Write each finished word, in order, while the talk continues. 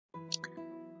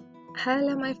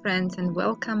Hello my friends and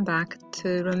welcome back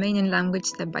to Romanian Language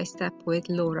Step by Step with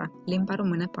Laura, limba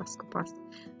română pas cu pas.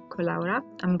 Cu Laura,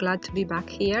 I'm glad to be back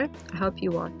here. I hope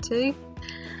you are too.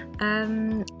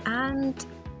 And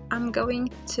I'm going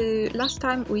to, last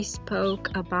time we spoke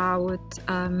about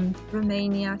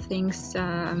Romania,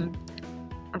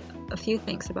 a few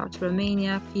things about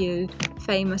Romania, a few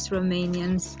famous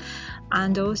Romanians,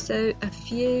 and also a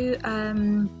few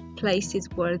places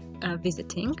worth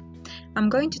visiting. I'm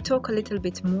going to talk a little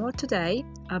bit more today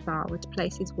about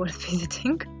places worth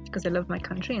visiting because I love my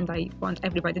country and I want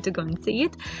everybody to go and see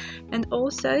it. And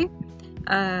also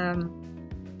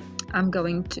I'm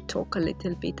going to talk a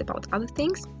little bit about other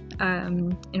things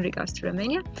in regards to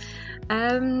Romania.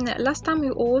 Last time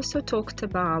we also talked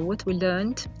about what we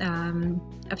learned,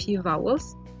 a few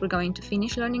vowels. We're going to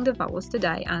finish learning the vowels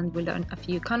today and we'll learn a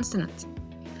few consonants.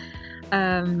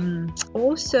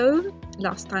 Also,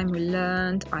 last time we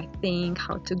learned, I think,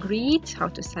 how to greet, how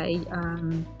to say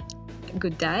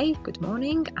good day, good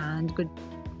morning, and good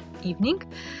evening.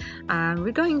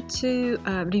 We're going to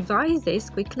revise this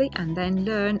quickly and then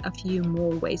learn a few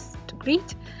more ways to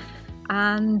greet.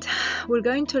 And we're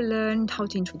going to learn how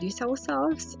to introduce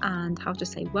ourselves and how to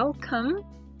say welcome.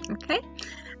 Okay?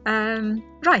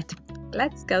 Right,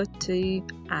 let's go to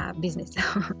business.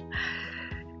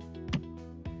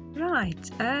 Right,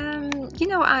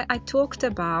 I talked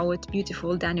about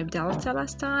beautiful Danube Delta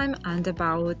last time and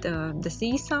about the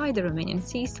seaside, the Romanian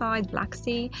seaside, Black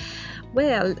Sea.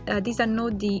 Well, these are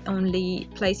not the only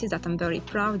places that I'm very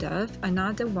proud of.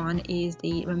 Another one is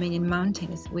the Romanian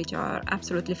mountains, which are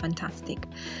absolutely fantastic.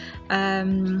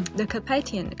 The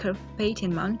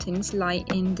Carpathian Mountains lie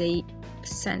in the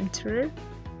center,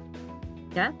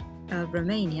 of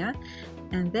Romania,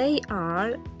 and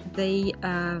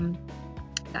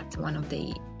that's one of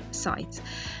the sites.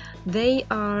 They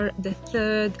are the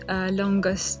third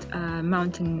longest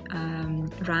mountain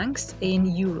ranks in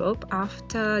Europe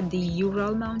after the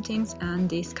Ural Mountains and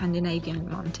the Scandinavian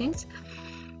mountains.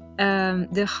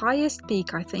 The highest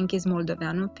peak, I think, is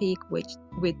Moldoveanu Peak, with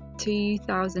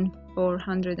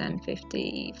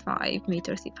 2,455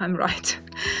 meters, if I'm right.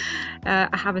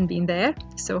 I haven't been there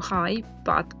so high,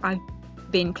 but I've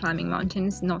been climbing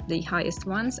mountains, not the highest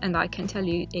ones, and I can tell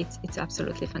you it's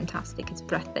absolutely fantastic. It's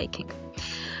breathtaking.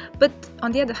 But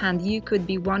on the other hand, you could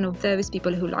be one of those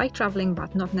people who like traveling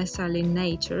but not necessarily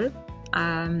nature,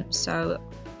 so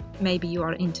maybe you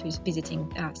are into visiting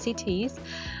cities,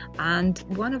 and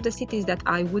one of the cities that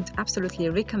I would absolutely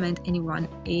recommend anyone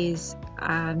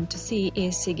to see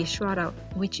is Sighișoara,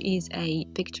 which is a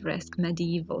picturesque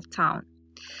medieval town.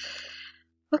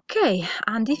 Okay,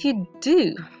 and if you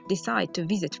do decide to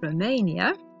visit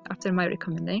Romania after my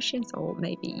recommendations, or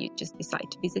maybe you just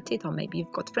decide to visit it, or maybe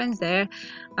you've got friends there,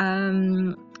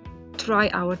 try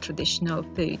our traditional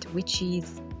food, which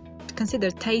is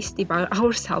considered tasty by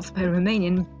ourselves, by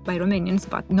Romanians,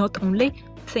 but not only. I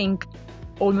think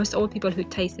almost all people who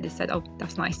tasted it said, "Oh,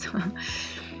 that's nice."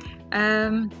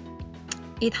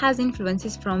 It has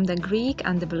influences from the Greek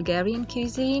and the Bulgarian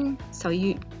cuisine, so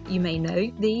you may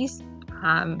know these.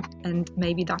 And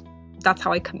maybe that's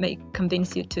how I may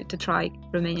convince you to try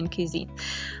Romanian cuisine.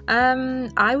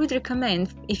 I would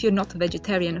recommend, if you're not a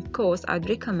vegetarian, of course, I'd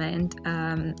recommend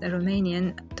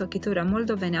Romanian tochitura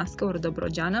moldovenească or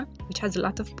dobrogeană, which has a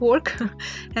lot of pork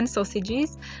and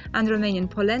sausages, and Romanian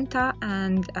polenta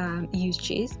and used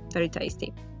cheese, very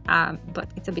tasty,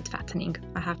 but it's a bit fattening,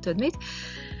 I have to admit.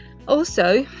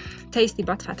 Also, tasty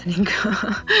but fattening,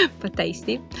 but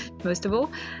tasty, most of all,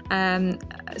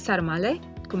 sarmale,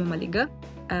 cu mămăligă,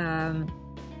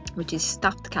 which is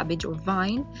stuffed cabbage or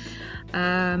vine,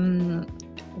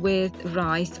 with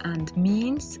rice and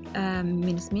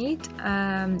mincemeat,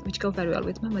 which go very well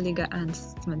with mămăligă, and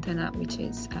smântână, which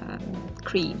is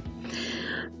cream.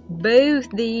 Both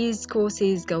these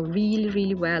courses go really,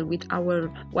 really well with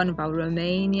one of our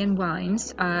Romanian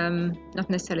wines, not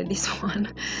necessarily this one,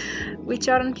 which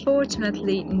are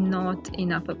unfortunately not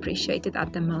enough appreciated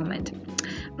at the moment.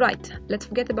 Right, let's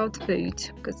forget about food,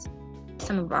 because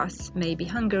some of us may be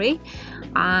hungry,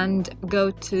 and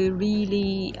go to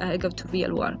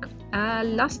real work.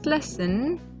 Last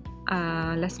lesson,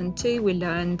 lesson 2, we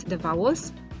learned the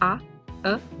vowels A,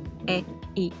 E,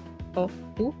 I, O,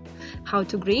 U, how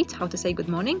to greet, how to say good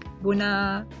morning,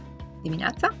 bună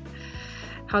dimineața,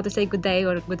 how to say good day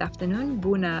or good afternoon,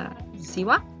 bună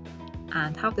ziua,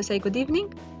 and how to say good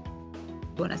evening,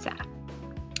 bună seara.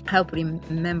 I hope you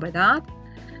remember that.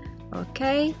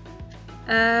 Okay,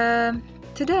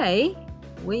 today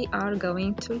we are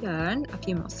going to learn a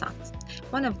few more sounds.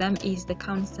 One of them is the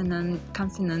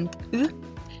consonant U,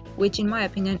 which in my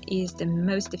opinion is the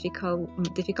most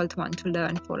difficult one to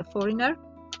learn for a foreigner.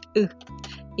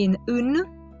 In un,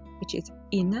 which is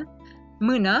in,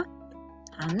 mână,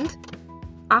 hand,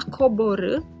 a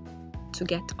coborî, to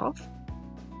get off,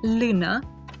 lână,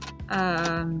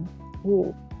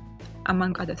 wall,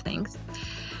 among other things.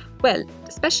 Well,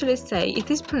 specialists say it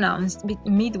is pronounced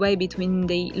midway between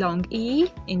the long E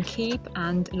in keep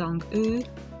and long U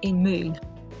in moon.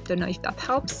 Don't know if that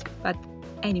helps, but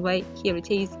anyway, here it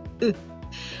is,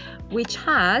 which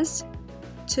has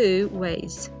two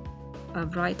ways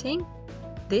of writing,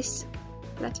 this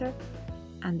letter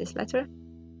and this letter,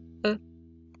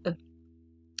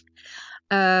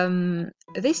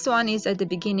 This one is at the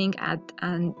beginning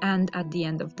and at the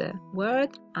end of the word,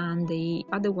 and the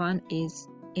other one is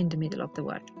in the middle of the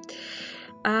word.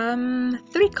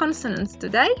 3 consonants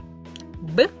today.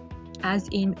 B, as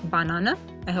in banana.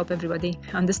 I hope everybody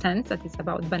understands that it's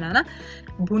about banana.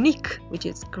 Bunic, which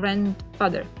is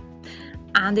grandfather.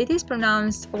 And it is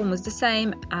pronounced almost the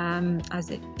same as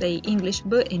the English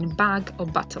B in bag or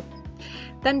bottle.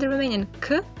 Then the Romanian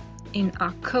K in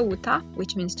a căuta,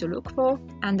 which means to look for,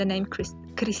 and the name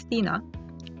Cristina.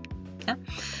 Yeah?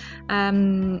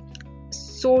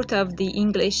 Sort of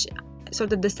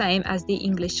the same as the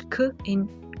English K in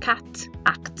cat,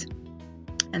 act.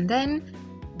 And then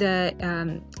the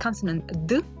consonant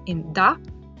D in da,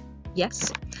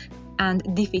 yes, and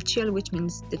dificil, which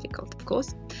means difficult, of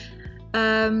course,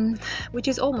 which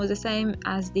is almost the same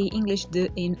as the English D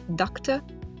in doctor.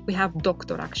 We have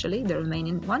doctor, actually, the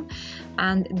Romanian one,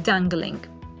 and dangling.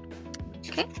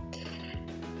 Okay,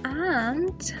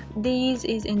 and this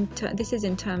is in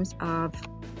terms of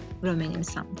Romanian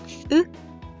sound.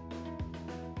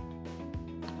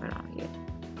 Where are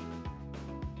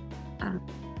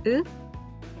you?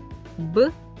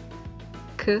 B,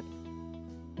 K,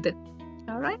 D.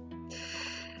 All right.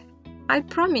 I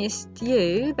promised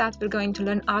you that we're going to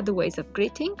learn other ways of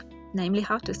greeting, namely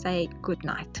how to say good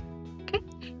night. Okay?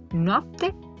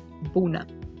 Noapte bună.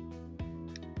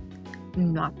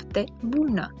 Noapte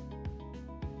bună.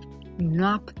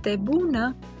 Noapte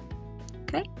bună.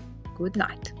 Okay? Good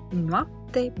night.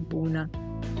 Noapte bună.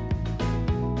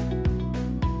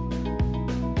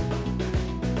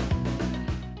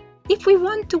 If we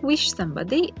want to wish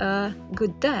somebody a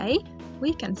good day,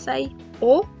 we can say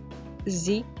o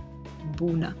zi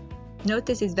bună.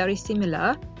 Notice it's very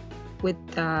similar with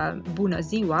bună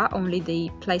ziua, only the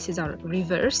places are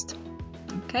reversed.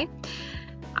 Okay,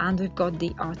 and we've got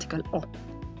the article o.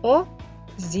 O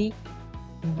zi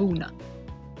bună.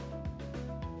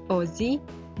 O zi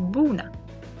bună.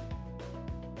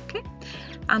 Okay,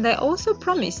 and I also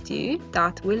promised you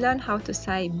that we'll learn how to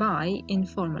say bye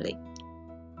informally.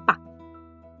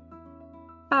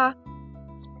 Pa.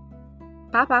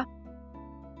 Pa. Pa.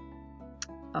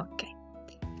 Okay.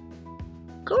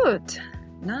 Good.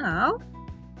 Now,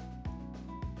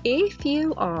 if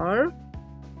you are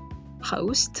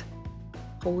hosts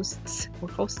or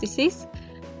hostesses,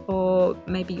 or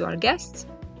maybe you are guests,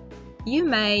 you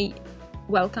may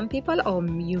welcome people, or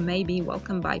you may be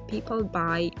welcomed by people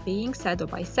by being said or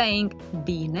by saying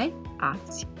bine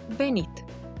ați venit.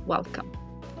 Welcome.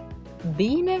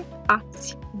 Bine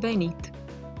ați venit.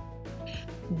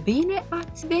 Bine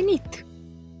ați venit.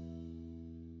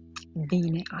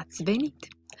 Bine ați venit.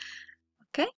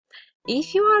 Okay?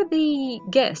 If you are the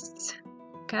guests,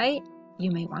 okay,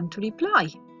 you may want to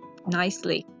reply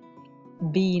nicely.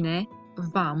 Bine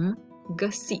v-am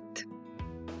găsit.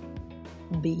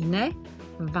 Bine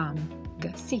v-am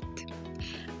găsit.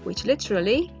 Which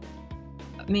literally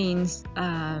means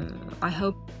I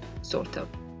hope, sort of.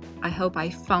 I hope I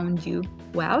found you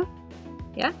well.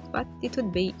 Yeah, but it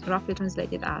would be roughly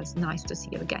translated as nice to see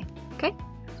you again. Okay?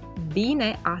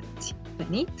 Bine ați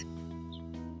venit.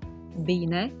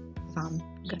 Bine v-am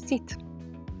găsit.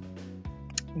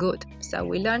 Good. So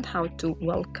we learned how to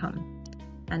welcome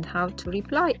and how to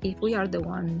reply if we are the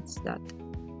ones that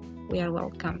we are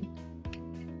welcome.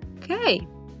 Okay.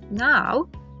 Now,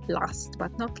 last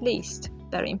but not least,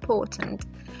 very important,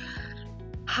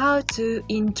 how to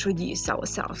introduce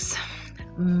ourselves.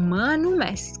 Mă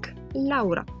numesc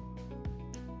Laura.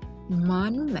 Mă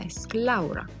numesc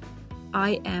Laura.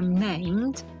 I am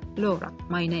named Laura.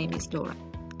 My name is Laura.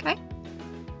 Okay?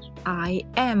 I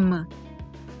am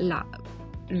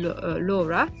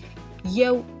Laura.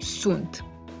 Eu sunt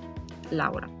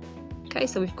Laura. Okay,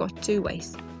 so we've got 2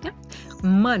 ways. Yeah?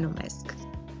 Mă numesc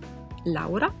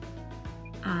Laura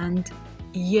and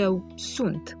eu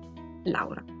sunt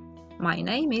Laura. My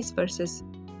name is versus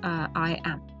I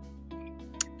am.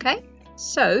 Okay?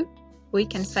 So we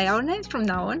can say our names from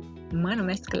now on. Mă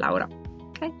numesc Laura.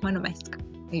 Okay? Mă numesc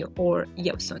or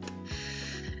eu sunt.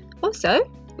 Also,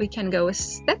 we can go a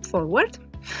step forward,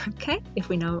 okay, if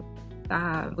we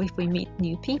meet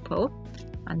new people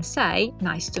and say,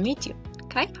 nice to meet you.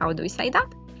 Okay, how do we say that?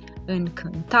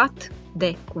 Încântat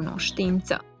de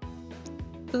cunoștință.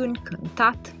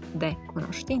 Încântat de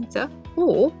cunoștință.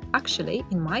 Or, actually,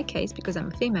 in my case, because I'm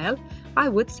a female, I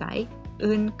would say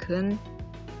încântată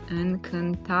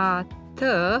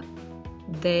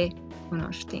de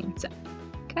cunoștință.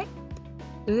 Okay?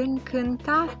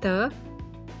 Încântată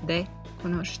de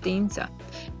cunoștință.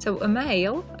 So a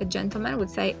male, a gentleman, would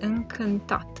say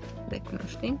încântat de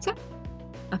cunoștință.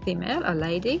 A female, a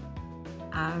lady,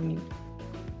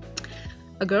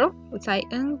 a girl would say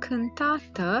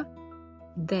încântată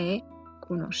de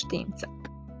cunoștință.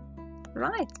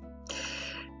 Right.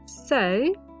 So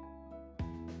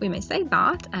we may say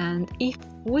that, and if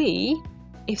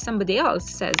somebody else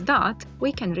says that,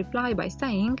 we can reply by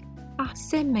saying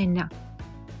asemenea.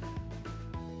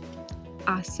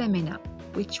 Asemenea,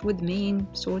 which would mean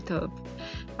sort of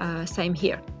same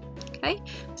here. Okay,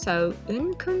 so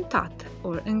încântat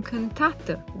or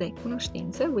încântată de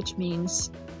cunoștință, which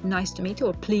means nice to meet you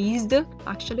or pleased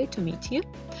actually to meet you,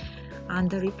 and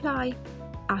the reply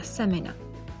asemenea.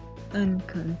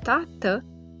 Încântată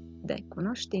de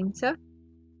cunoștință,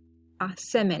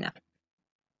 asemenea.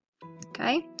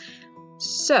 Okay,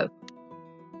 so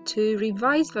to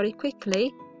revise very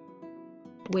quickly,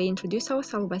 we introduce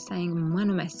ourselves by saying mă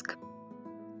numesc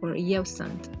or eu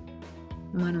sunt.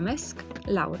 Mă numesc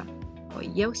Laura or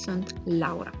eu sunt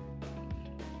Laura.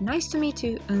 Nice to meet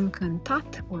you,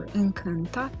 încântat or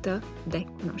încântată de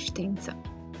cunoștință.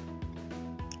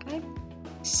 Okay,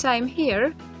 same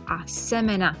here,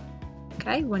 asemenea.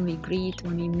 Okay, when we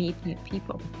meet new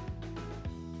people.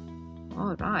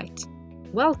 All right,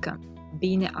 welcome,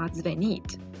 bine ați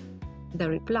venit. The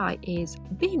reply is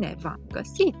bine v-am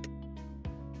găsit.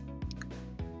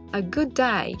 A good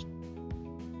day,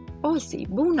 o zi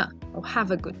bună, or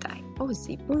have a good day, o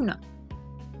zi bună.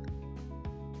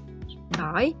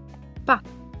 Bye, pa.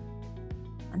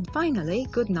 And finally,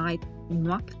 good night,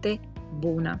 noapte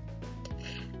bună.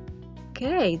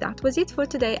 Okay, that was it for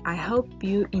today. I hope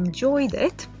you enjoyed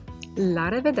it. La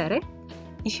revedere.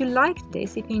 If you liked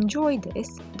this, if you enjoyed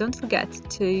this, don't forget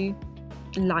to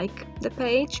like the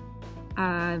page,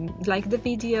 like the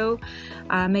video,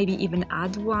 maybe even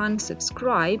add one,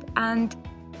 subscribe, and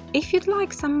if you'd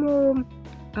like some more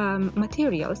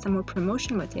material, some more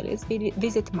promotional materials,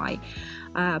 visit my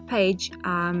page,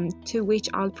 to which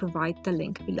I'll provide the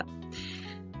link below.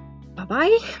 Bye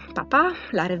bye, papa,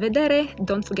 la revedere.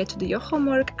 Don't forget to do your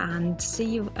homework and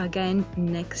see you again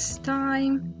next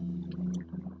time.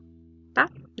 Pa,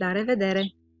 la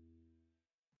revedere.